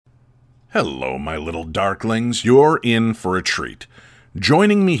Hello, my little darklings. You're in for a treat.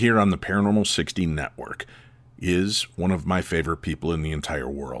 Joining me here on the Paranormal 60 Network is one of my favorite people in the entire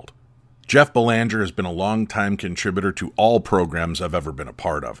world. Jeff Belanger has been a longtime contributor to all programs I've ever been a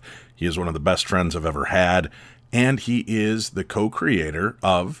part of. He is one of the best friends I've ever had, and he is the co-creator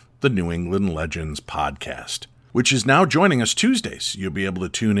of the New England Legends podcast, which is now joining us Tuesdays. You'll be able to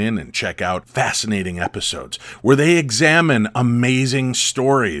tune in and check out fascinating episodes where they examine amazing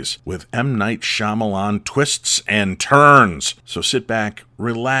stories with M. Night Shyamalan twists and turns. So sit back,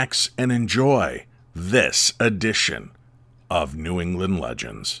 relax, and enjoy this edition of New England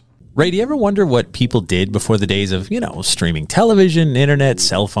Legends. Ray, do you ever wonder what people did before the days of, streaming television, internet,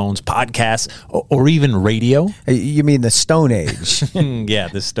 cell phones, podcasts, or even radio? You mean the Stone Age? Yeah,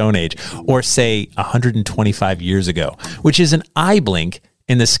 the Stone Age. Or say 125 years ago, which is an eye blink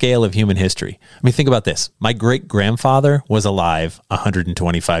in the scale of human history. I mean, think about this. My great-grandfather was alive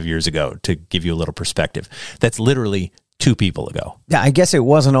 125 years ago, to give you a little perspective. That's literally 2 people ago. Yeah, I guess it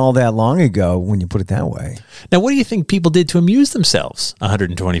wasn't all that long ago when you put it that way. Now, what do you think people did to amuse themselves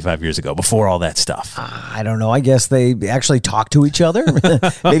 125 years ago before all that stuff? I don't know. I guess they actually talked to each other,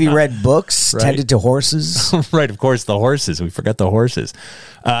 maybe read books, Right. tended to horses. Right, of course, the horses. We forgot the horses.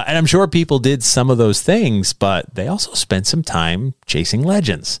 And I'm sure people did some of those things, but they also spent some time chasing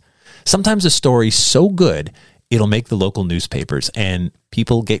legends. Sometimes a story's so good, it'll make the local newspapers, and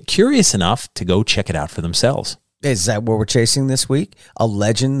people get curious enough to go check it out for themselves. Is that what we're chasing this week? A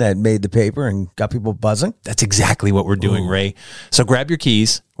legend that made the paper and got people buzzing? That's exactly what we're doing, Ray. So grab your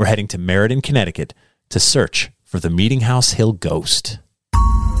keys. We're heading to Meriden, Connecticut to search for the Meeting House Hill ghost.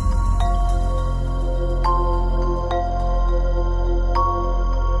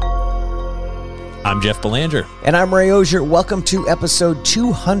 I'm Jeff Belanger. And I'm Ray Auger. Welcome to episode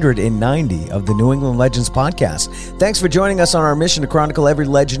 290 of the New England Legends podcast. Thanks for joining us on our mission to chronicle every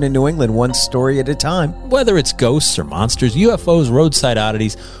legend in New England, one story at a time. Whether it's ghosts or monsters, UFOs, roadside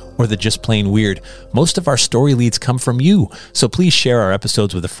oddities, or the just plain weird, most of our story leads come from you. So please share our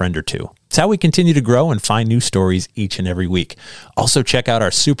episodes with a friend or two. It's how we continue to grow and find new stories each and every week. Also check out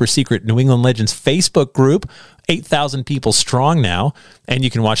our super secret New England Legends Facebook group, 8,000 people strong now, and you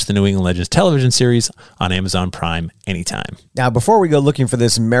can watch the New England Legends television series on Amazon Prime anytime. Now, before we go looking for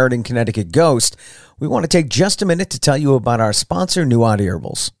this Meriden, Connecticut ghost, we want to take just a minute to tell you about our sponsor, Nuati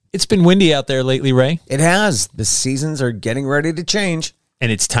Herbals. It's been windy out there lately, Ray. It has. The seasons are getting ready to change.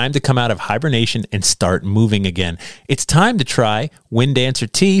 And it's time to come out of hibernation and start moving again. It's time to try Wind Dancer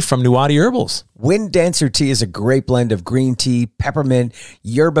Tea from Nuati Herbals. Wind Dancer Tea is a great blend of green tea, peppermint,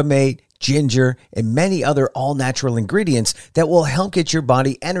 yerba mate, ginger, and many other all-natural ingredients that will help get your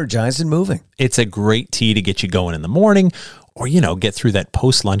body energized and moving. It's a great tea to get you going in the morning or, get through that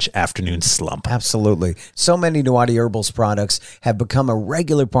post-lunch afternoon slump. Absolutely. So many Nuati Herbals products have become a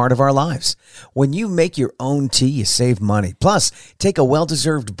regular part of our lives. When you make your own tea, you save money. Plus, take a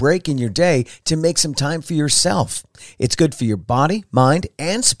well-deserved break in your day to make some time for yourself. It's good for your body, mind,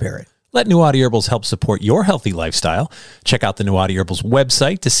 and spirit. Let Nuati Herbals help support your healthy lifestyle. Check out the Nuati Herbals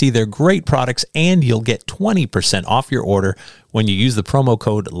website to see their great products, and you'll get 20% off your order when you use the promo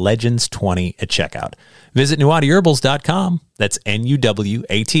code LEGENDS20 at checkout. Visit NuatiHerbals.com. That's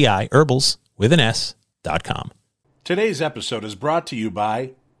Nuwati Herbals with an S.com. Today's episode is brought to you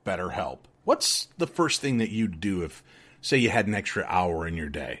by BetterHelp. What's the first thing that you'd do if, say, you had an extra hour in your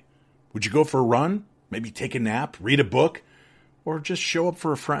day? Would you go for a run? Maybe take a nap, read a book, or just show up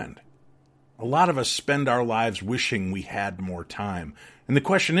for a friend? A lot of us spend our lives wishing we had more time. And the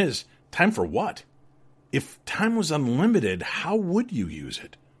question is, time for what? If time was unlimited, how would you use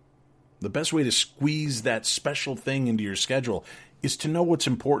it? The best way to squeeze that special thing into your schedule is to know what's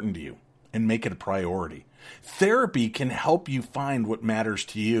important to you and make it a priority. Therapy can help you find what matters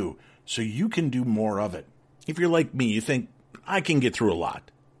to you so you can do more of it. If you're like me, you think, I can get through a lot.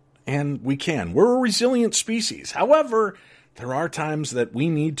 And we can. We're a resilient species. However, there are times that we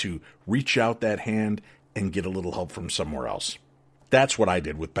need to reach out that hand and get a little help from somewhere else. That's what I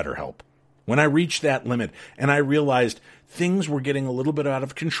did with BetterHelp. When I reached that limit and I realized things were getting a little bit out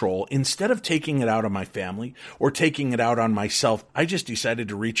of control, instead of taking it out on my family or taking it out on myself, I just decided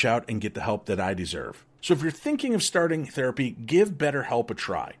to reach out and get the help that I deserve. So if you're thinking of starting therapy, give BetterHelp a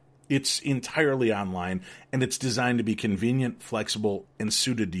try. It's entirely online, and it's designed to be convenient, flexible, and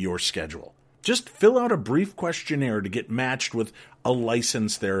suited to your schedule. Just fill out a brief questionnaire to get matched with a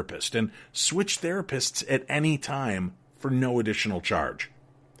licensed therapist and switch therapists at any time for no additional charge.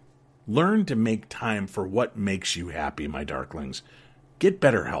 Learn to make time for what makes you happy, my darklings. Get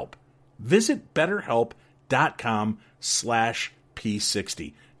BetterHelp. Visit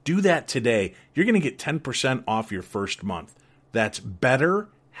BetterHelp.com/P60. Do that today. You're going to get 10% off your first month. That's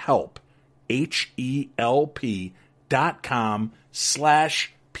BetterHelp,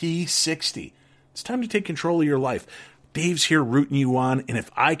 HELP.com/P60. It's time to take control of your life. Dave's here rooting you on, and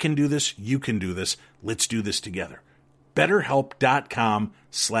if I can do this, you can do this. Let's do this together.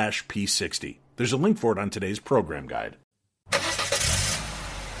 BetterHelp.com/P60. There's a link for it on today's program guide.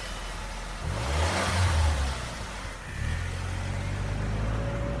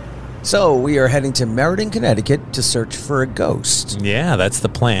 So we are heading to Meriden, Connecticut to search for a ghost. Yeah, that's the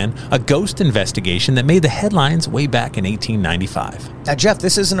plan. A ghost investigation that made the headlines way back in 1895. Now, Jeff,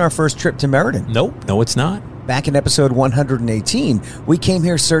 this isn't our first trip to Meriden. Nope, no, it's not. Back in episode 118, we came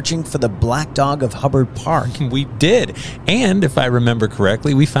here searching for the Black Dog of Hubbard Park. We did. And if I remember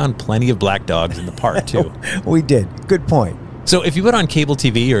correctly, we found plenty of black dogs in the park, too. We did. Good point. So if you put on cable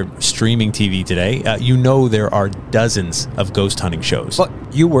TV or streaming TV today, you know there are dozens of ghost hunting shows. But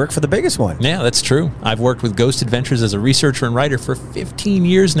you work for the biggest one. Yeah, that's true. I've worked with Ghost Adventures as a researcher and writer for 15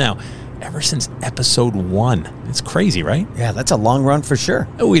 years now, ever since episode 1. It's crazy, right? Yeah, that's a long run for sure.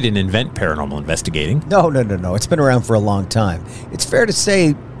 We didn't invent paranormal investigating. No. It's been around for a long time. It's fair to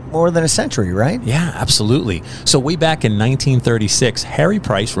say more than a century, right? Yeah, absolutely. So way back in 1936, Harry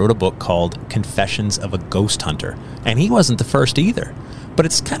Price wrote a book called Confessions of a Ghost Hunter. And he wasn't the first either. But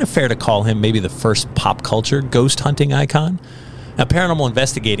it's kind of fair to call him maybe the first pop culture ghost hunting icon. Now, paranormal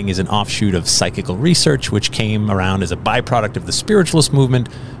investigating is an offshoot of psychical research, which came around as a byproduct of the spiritualist movement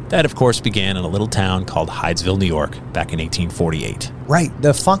that, of course, began in a little town called Hydesville, New York, back in 1848. Right,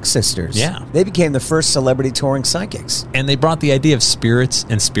 the Fox sisters. Yeah. They became the first celebrity touring psychics. And they brought the idea of spirits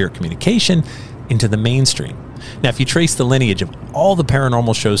and spirit communication into the mainstream. Now, if you trace the lineage of all the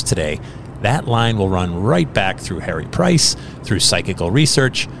paranormal shows today, that line will run right back through Harry Price, through psychical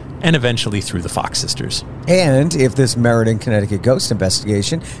research, and eventually through the Fox sisters. And if this Meriden, Connecticut ghost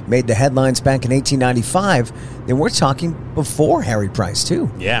investigation made the headlines back in 1895, then we're talking before Harry Price,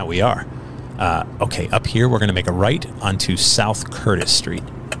 too. Yeah, we are. Okay, up here, we're going to make a right onto South Curtis Street.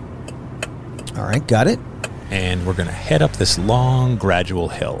 All right, got it. And we're going to head up this long, gradual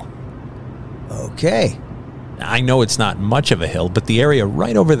hill. Okay. I know it's not much of a hill, but the area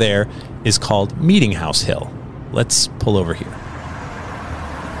right over there is called Meeting House Hill. Let's pull over here.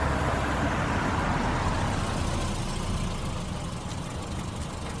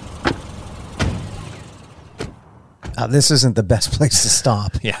 This isn't the best place to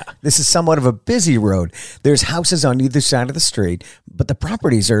stop. Yeah. This is somewhat of a busy road. There's houses on either side of the street, but the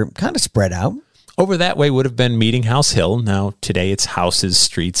properties are kind of spread out. Over that way would have been Meeting House Hill. Now, today it's houses,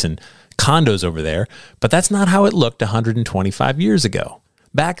 streets, and condos over there, but that's not how it looked 125 years ago.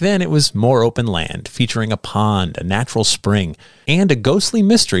 Back then, it was more open land, featuring a pond, a natural spring, and a ghostly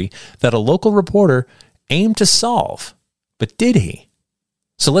mystery that a local reporter aimed to solve. But did he?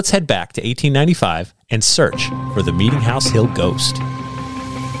 So let's head back to 1895 and search for the Meeting House Hill ghost.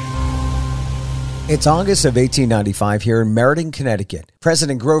 It's August of 1895 here in Meriden, Connecticut.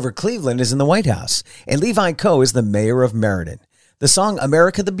 President Grover Cleveland is in the White House, and Levi Coe is the mayor of Meriden. The song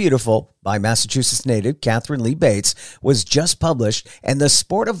America the Beautiful by Massachusetts native Catherine Lee Bates was just published, and the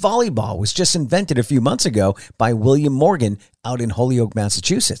sport of volleyball was just invented a few months ago by William Morgan out in Holyoke,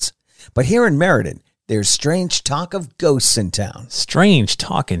 Massachusetts. But here in Meriden, there's strange talk of ghosts in town. Strange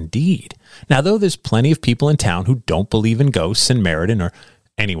talk indeed. Now, though there's plenty of people in town who don't believe in ghosts in Meriden or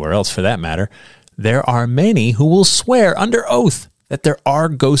anywhere else for that matter, there are many who will swear under oath that there are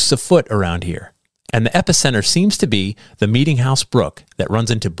ghosts afoot around here. And the epicenter seems to be the Meeting House Brook that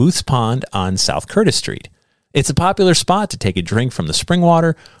runs into Booth's Pond on South Curtis Street. It's a popular spot to take a drink from the spring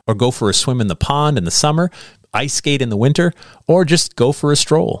water, or go for a swim in the pond in the summer, ice skate in the winter, or just go for a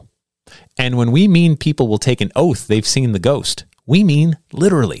stroll. And when we mean people will take an oath they've seen the ghost, we mean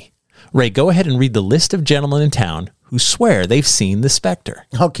literally. Ray, go ahead and read the list of gentlemen in town who swear they've seen the specter.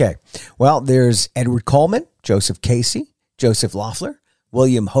 Okay. Well, there's Edward Coleman, Joseph Casey, Joseph Loeffler,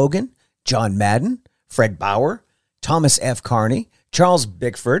 William Hogan, John Madden, Fred Bauer, Thomas F. Carney, Charles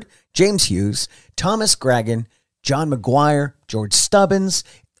Bickford, James Hughes, Thomas Gragan, John McGuire, George Stubbins,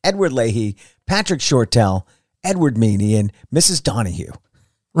 Edward Leahy, Patrick Shortell, Edward Meany, and Mrs. Donahue.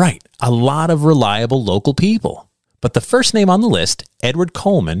 Right, a lot of reliable local people. But the first name on the list, Edward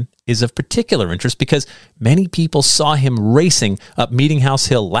Coleman, is of particular interest because many people saw him racing up Meeting House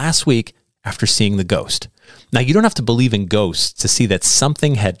Hill last week after seeing the ghost. Now, you don't have to believe in ghosts to see that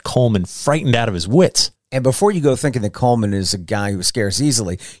something had Coleman frightened out of his wits. And before you go thinking that Coleman is a guy who scares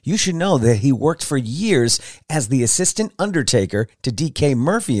easily, you should know that he worked for years as the assistant undertaker to D.K.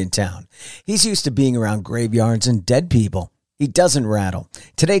 Murphy in town. He's used to being around graveyards and dead people. He doesn't rattle.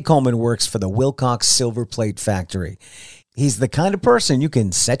 Today, Coleman works for the Wilcox Silver Plate Factory. He's the kind of person you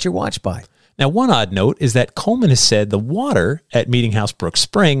can set your watch by. Now, one odd note is that Coleman has said the water at Meeting House Brook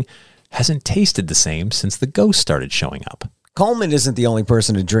Spring hasn't tasted the same since the ghost started showing up. Coleman isn't the only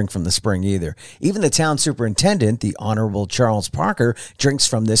person to drink from the spring either. Even the town superintendent, the Honorable Charles Parker, drinks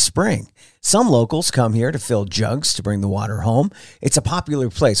from this spring. Some locals come here to fill jugs to bring the water home. It's a popular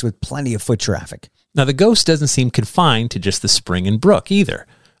place with plenty of foot traffic. Now, the ghost doesn't seem confined to just the spring and brook either.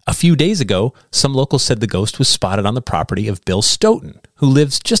 A few days ago, some locals said the ghost was spotted on the property of Bill Stoughton, who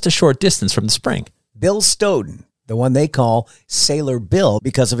lives just a short distance from the spring. Bill Stoughton, the one they call Sailor Bill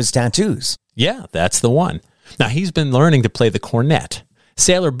because of his tattoos. Yeah, that's the one. Now, he's been learning to play the cornet.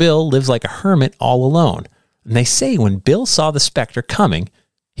 Sailor Bill lives like a hermit all alone. And they say when Bill saw the specter coming,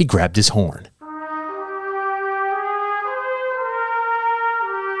 he grabbed his horn.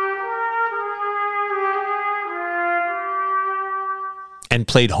 And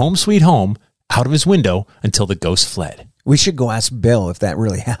played Home Sweet Home out of his window until the ghost fled. We should go ask Bill if that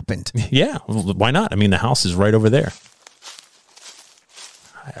really happened. Yeah, well, why not? I mean, the house is right over there.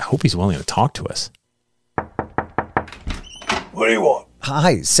 I hope he's willing to talk to us. What do you want?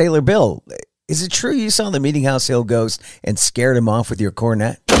 Hi, Sailor Bill. Is it true you saw the Meeting House Hill ghost and scared him off with your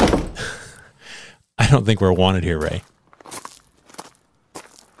cornet? I don't think we're wanted here, Ray.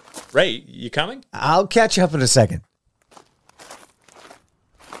 Ray, you coming? I'll catch you up in a second.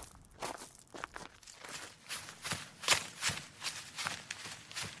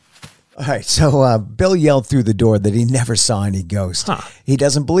 All right, so Bill yelled through the door that he never saw any ghosts. Huh. He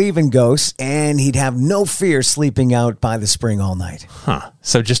doesn't believe in ghosts, and he'd have no fear sleeping out by the spring all night. Huh.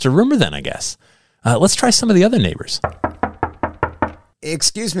 So just a rumor then, I guess. Let's try some of the other neighbors.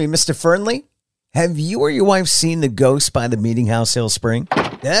 Excuse me, Mr. Fernley? Have you or your wife seen the ghost by the Meeting House Hill Spring?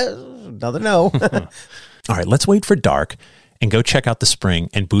 Another no. All right, let's wait for dark and go check out the spring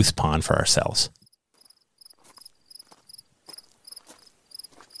and Booth's Pond for ourselves.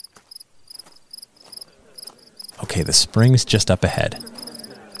 Okay, the spring's just up ahead.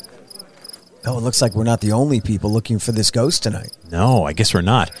 Oh, it looks like we're not the only people looking for this ghost tonight. No, I guess we're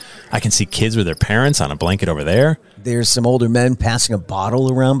not. I can see kids with their parents on a blanket over there. There's some older men passing a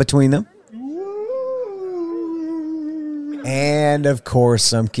bottle around between them. And, of course,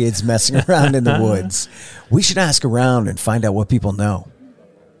 some kids messing around in the woods. We should ask around and find out what people know.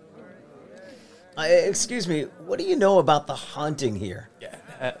 Excuse me, what do you know about the haunting here?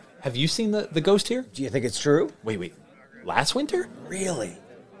 Have you seen the ghost here? Do you think it's true? Wait. Last winter? Really?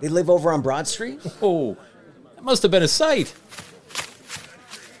 They live over on Broad Street? Oh, that must have been a sight.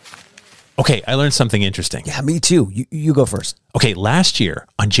 Okay, I learned something interesting. Yeah, me too. You go first. Okay, last year,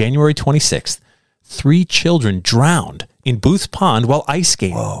 on January 26th, 3 children drowned in Booth's Pond while ice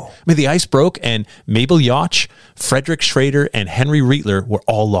skating. Whoa. I mean, the ice broke and Mabel Yacht, Frederick Schrader, and Henry Rietler were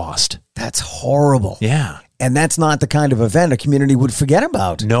all lost. That's horrible. Yeah. And that's not the kind of event a community would forget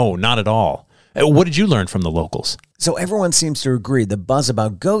about. No, not at all. What did you learn from the locals? So everyone seems to agree the buzz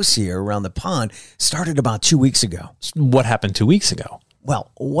about ghosts here around the pond started about 2 weeks ago. What happened 2 weeks ago? Well,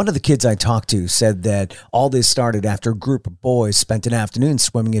 one of the kids I talked to said that all this started after a group of boys spent an afternoon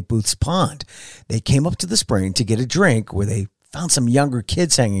swimming at Booth's Pond. They came up to the spring to get a drink where they found some younger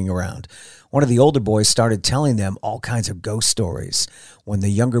kids hanging around. One of the older boys started telling them all kinds of ghost stories. When the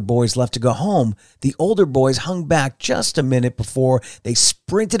younger boys left to go home, the older boys hung back just a minute before they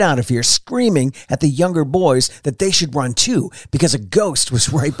sprinted out of here screaming at the younger boys that they should run too because a ghost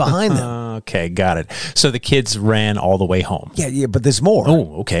was right behind them. Okay, got it. So the kids ran all the way home. Yeah, but there's more.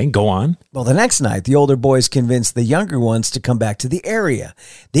 Oh, okay, go on. Well, the next night, the older boys convinced the younger ones to come back to the area.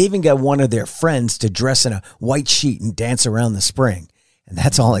 They even got one of their friends to dress in a white sheet and dance around the spring. And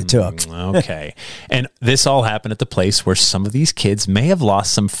that's all it took. Okay. And this all happened at the place where some of these kids may have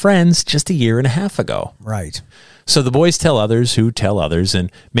lost some friends just a year and a half ago. Right. So the boys tell others who tell others, and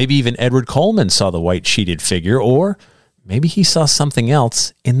maybe even Edward Coleman saw the white sheeted figure, or maybe he saw something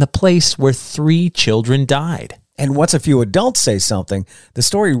else in the place where 3 children died. And once a few adults say something, the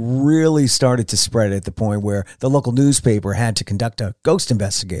story really started to spread at the point where the local newspaper had to conduct a ghost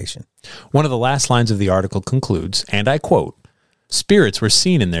investigation. One of the last lines of the article concludes, and I quote, "Spirits were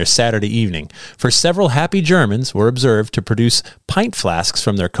seen in there Saturday evening, for several happy Germans were observed to produce pint flasks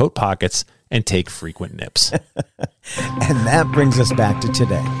from their coat pockets and take frequent nips." And that brings us back to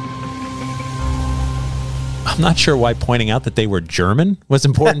today. I'm not sure why pointing out that they were German was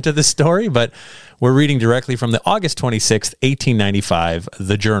important to this story, but we're reading directly from the August 26th, 1895,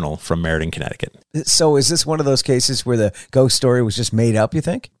 The Journal from Meriden, Connecticut. So is this one of those cases where the ghost story was just made up, you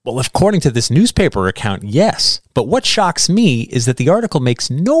think? Well, according to this newspaper account, yes. But what shocks me is that the article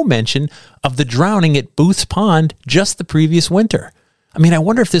makes no mention of the drowning at Booth's Pond just the previous winter. I mean, I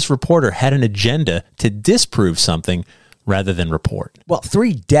wonder if this reporter had an agenda to disprove something rather than report. Well,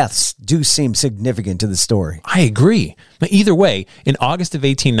 3 deaths do seem significant to the story. I agree. But either way, in August of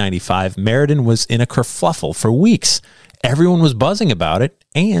 1895, Meriden was in a kerfluffle for weeks. Everyone was buzzing about it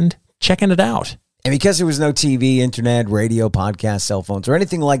and checking it out. And because there was no TV, internet, radio, podcast, cell phones, or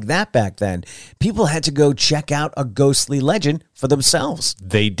anything like that back then, people had to go check out a ghostly legend for themselves.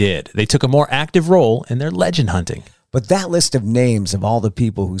 They did. They took a more active role in their legend hunting. But that list of names of all the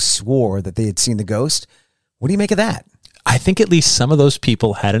people who swore that they had seen the ghost, what do you make of that? I think at least some of those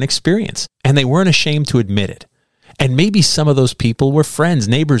people had an experience, and they weren't ashamed to admit it. And maybe some of those people were friends,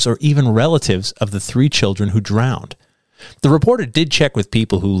 neighbors, or even relatives of the 3 children who drowned. The reporter did check with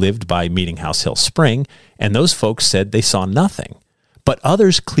people who lived by Meeting House Hill Spring, and those folks said they saw nothing. But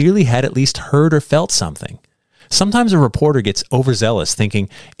others clearly had at least heard or felt something. Sometimes a reporter gets overzealous, thinking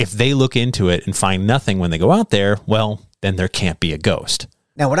if they look into it and find nothing when they go out there, well, then there can't be a ghost.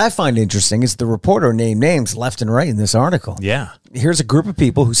 Now, what I find interesting is the reporter named names left and right in this article. Yeah. Here's a group of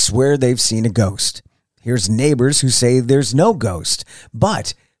people who swear they've seen a ghost. Here's neighbors who say there's no ghost.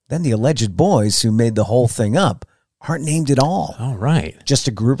 But then the alleged boys who made the whole thing up aren't named at all. All right. Just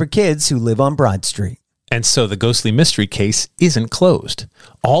a group of kids who live on Broad Street. And so the ghostly mystery case isn't closed.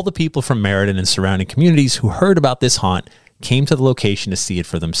 All the people from Meriden and surrounding communities who heard about this haunt came to the location to see it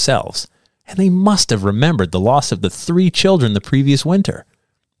for themselves. And they must have remembered the loss of the 3 children the previous winter.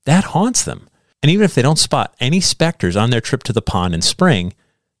 That haunts them. And even if they don't spot any specters on their trip to the pond in spring,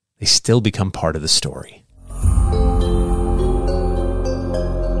 they still become part of the story.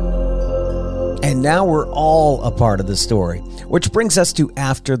 And now we're all a part of the story, which brings us to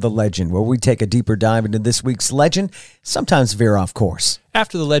After the Legend, where we take a deeper dive into this week's legend, sometimes veer off course.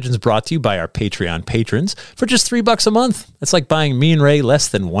 After the Legend's brought to you by our Patreon patrons for just $3 a month. It's like buying me and Ray less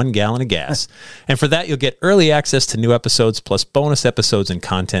than 1 gallon of gas. And for that, you'll get early access to new episodes, plus bonus episodes and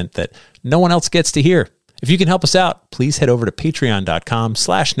content that no one else gets to hear. If you can help us out, please head over to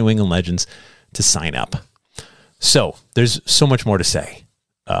patreon.com/New England Legends to sign up. So there's so much more to say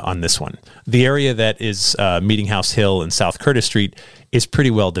on this one. The area that is Meeting House Hill and South Curtis Street is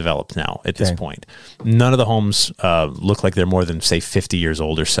pretty well developed now at this point. None of the homes look like they're more than, say, 50 years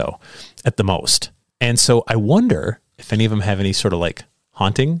old or so at the most. And so I wonder if any of them have any sort of like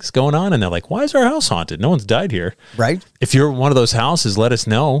hauntings going on. And they're like, why is our house haunted? No one's died here. Right. If you're one of those houses, let us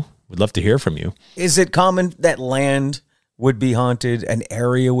know. We'd love to hear from you. Is it common that land would be haunted, an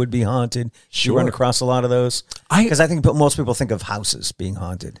area would be haunted? Sure. You run across a lot of those? Because I think most people think of houses being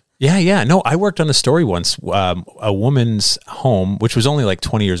haunted. Yeah. No, I worked on a story once, a woman's home, which was only like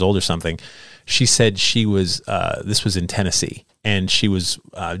 20 years old or something. She said she was, this was in Tennessee, and she was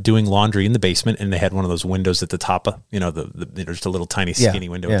doing laundry in the basement, and they had one of those windows at the top of, there's a little tiny skinny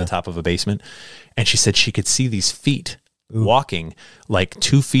window at the top of a basement. And she said she could see these feet walking like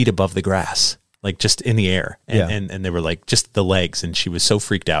 2 feet above the grass, like just in the air. And they were like just the legs. And she was so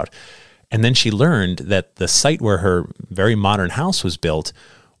freaked out. And then she learned that the site where her very modern house was built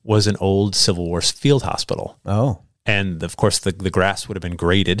was an old Civil War field hospital. Oh. And of course the grass would have been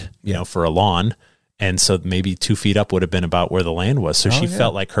graded, for a lawn. And so maybe 2 feet up would have been about where the land was. So she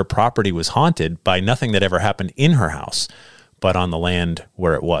felt like her property was haunted by nothing that ever happened in her house, but on the land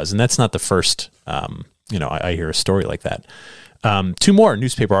where it was. And that's not the first, I hear a story like that. 2 more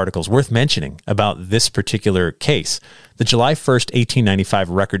newspaper articles worth mentioning about this particular case. The July 1st,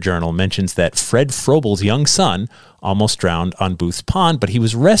 1895 Record Journal mentions that Fred Frobel's young son almost drowned on Booth's Pond, but he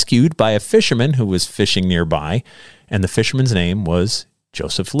was rescued by a fisherman who was fishing nearby, and the fisherman's name was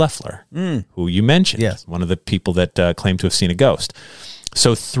Joseph Leffler, who you mentioned, one of the people that claimed to have seen a ghost.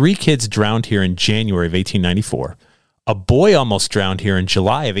 So 3 kids drowned here in January of 1894. A boy almost drowned here in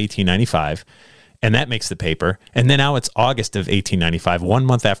July of 1895, and that makes the paper. And then now it's August of 1895, 1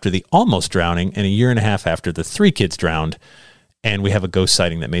 month after the almost drowning and a year and a half after the 3 kids drowned. And we have a ghost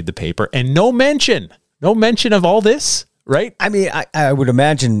sighting that made the paper. And no mention of all this, right? I mean, I would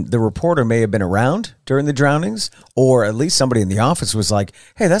imagine the reporter may have been around during the drownings, or at least somebody in the office was like,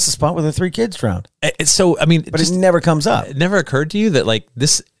 hey, that's the spot where the 3 kids drowned. So, I mean, but it never comes up. It never occurred to you that like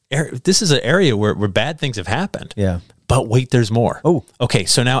this is an area where bad things have happened. Yeah. But wait, there's more. Oh, okay.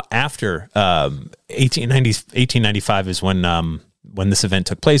 So now after 1895 is when this event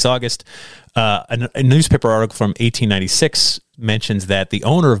took place, August. A newspaper article from 1896 mentions that the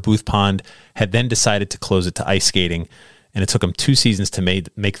owner of Booth Pond had then decided to close it to ice skating, and it took him 2 seasons to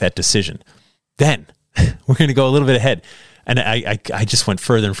make that decision. Then we're going to go a little bit ahead, and I just went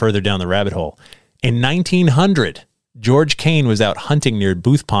further and further down the rabbit hole. In 1900, George Kane was out hunting near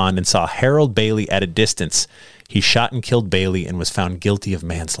Booth Pond and saw Harold Bailey at a distance. He shot and killed Bailey and was found guilty of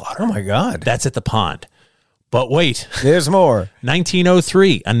manslaughter. Oh, my God. That's at the pond. But wait, There's more.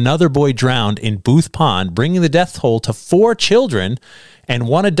 1903, another boy drowned in Booth Pond, bringing the death toll to 4 children and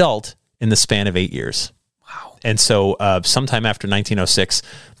 1 adult in the span of 8 years. Wow. And so sometime after 1906,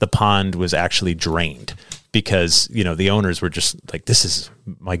 the pond was actually drained because, the owners were just like, this is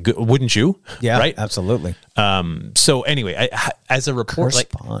my good, wouldn't you? Yeah, right. Absolutely. So anyway, as a reporter, Cursed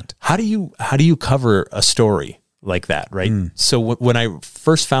pond. how do you cover a story like that? Right. So when I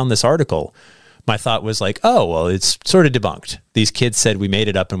first found this article, my thought was like, oh, well, it's sort of debunked. These kids said we made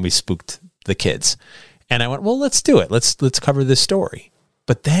it up and we spooked the kids. And I went, well, let's do it. Let's cover this story.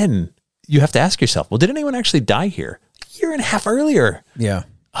 But then you have to ask yourself, well, did anyone actually die here a year and a half earlier? Yeah.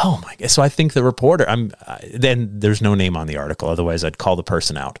 Oh my God. So I think the reporter, then there's no name on the article. Otherwise I'd call the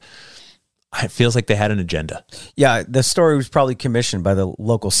person out. It feels like they had an agenda. Yeah, the story was probably commissioned by the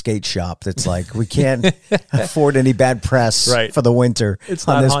local skate shop that's like, we can't afford any bad press for the winter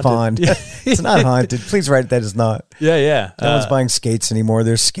on this pond. It's not haunted. Please write that it's not. Yeah. No one's buying skates anymore.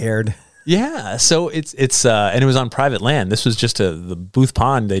 They're scared. Yeah. So it's and it was on private land. This was just the Booth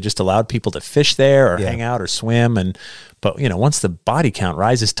Pond. They just allowed people to fish there or hang out or swim. But once the body count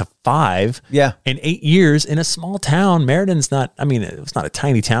rises to 5 in 8 years in a small town, Merredin's not, it's not a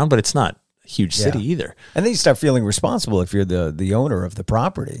tiny town, but it's not huge city either. And then you start feeling responsible if you're the owner of the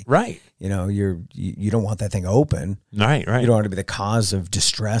property. Right. You don't want that thing open. Right. You don't want to be the cause of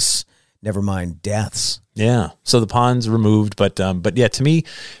distress, never mind deaths. Yeah. So the pond's removed, but yeah, to me,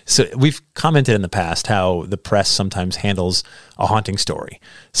 so we've commented in the past how the press sometimes handles a haunting story.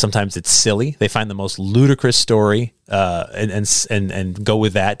 Sometimes it's silly. They find the most ludicrous story and go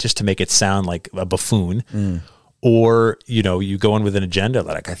with that just to make it sound like a buffoon. Or, you go in with an agenda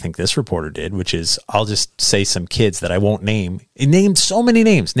like I think this reporter did, which is I'll just say some kids that I won't name. It named so many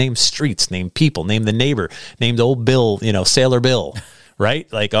names, name streets, name people, name the neighbor, named old Bill, Sailor Bill,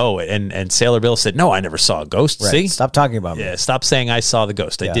 right? Like, and Sailor Bill said, no, I never saw a ghost. Right. See? Stop talking about me. Yeah, stop saying I saw the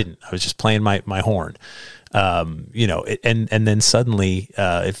ghost. I didn't. I was just playing my horn. And then suddenly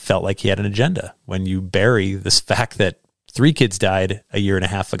it felt like he had an agenda when you bury this fact that 3 kids died a year and a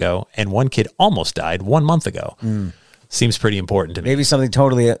half ago, and 1 kid almost died 1 month ago. Seems pretty important to me. Maybe something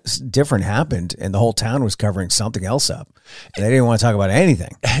totally different happened, and the whole town was covering something else up. And they didn't want to talk about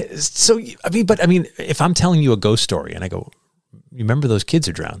anything. So, if I'm telling you a ghost story, and I go, you remember those kids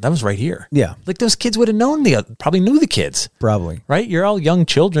are drowned? That was right here. Yeah. Like those kids would have known probably knew the kids. Probably. Right? You're all young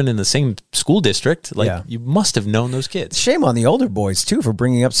children in the same school district. Like you must have known those kids. Shame on the older boys, too, for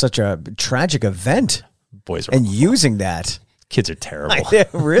bringing up such a tragic event. Boys are and using that. Kids are terrible.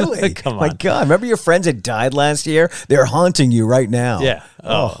 Really? Come on. My God. Remember your friends that died last year? They're haunting you right now. Yeah.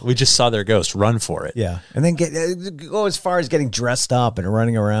 We just saw their ghost. Run for it. Yeah. And then go as far as getting dressed up and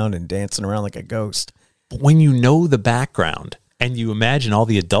running around and dancing around like a ghost. When you know the background and you imagine all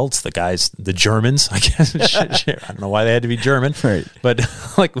the adults, the guys, the Germans, I guess. I don't know why they had to be German, right? But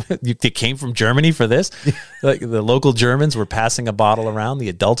like they came from Germany for this. Like the local Germans were passing a bottle around. The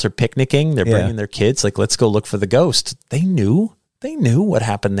adults are picnicking. They're bringing their kids. Like, let's go look for the ghost. They knew what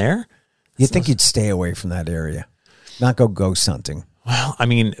happened there. You'd think you'd stay away from that area, not go ghost hunting. Well,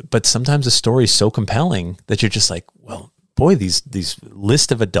 but sometimes the story is so compelling that you're just like, well, boy, these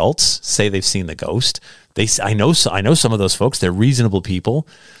list of adults say they've seen the ghost. I know some of those folks. They're reasonable people.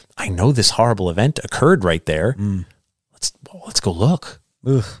 I know this horrible event occurred right there. Let's go look.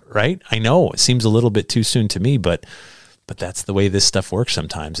 Ugh. Right? I know it seems a little bit too soon to me, but that's the way this stuff works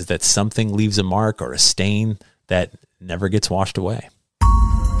sometimes. Is that something leaves a mark or a stain that never gets washed away.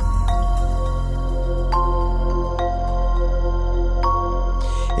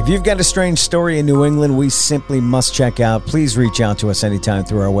 If you've got a strange story in New England we simply must check out, please reach out to us anytime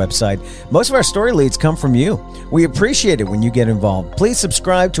through our website. Most of our story leads come from you. We appreciate it when you get involved. Please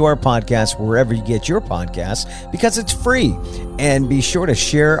subscribe to our podcast wherever you get your podcasts because it's free. And be sure to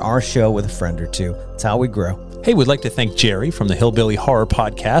share our show with a friend or two. That's how we grow. Hey, we'd like to thank Jerry from the Hillbilly Horror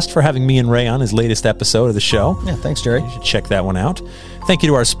Podcast for having me and Ray on his latest episode of the show. Yeah, thanks, Jerry. You should check that one out. Thank you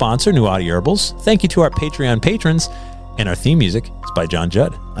to our sponsor, New Audi Herbals. Thank you to our Patreon patrons. And our theme music is by John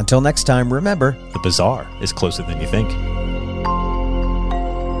Judd. Until next time, remember, the bazaar is closer than you think.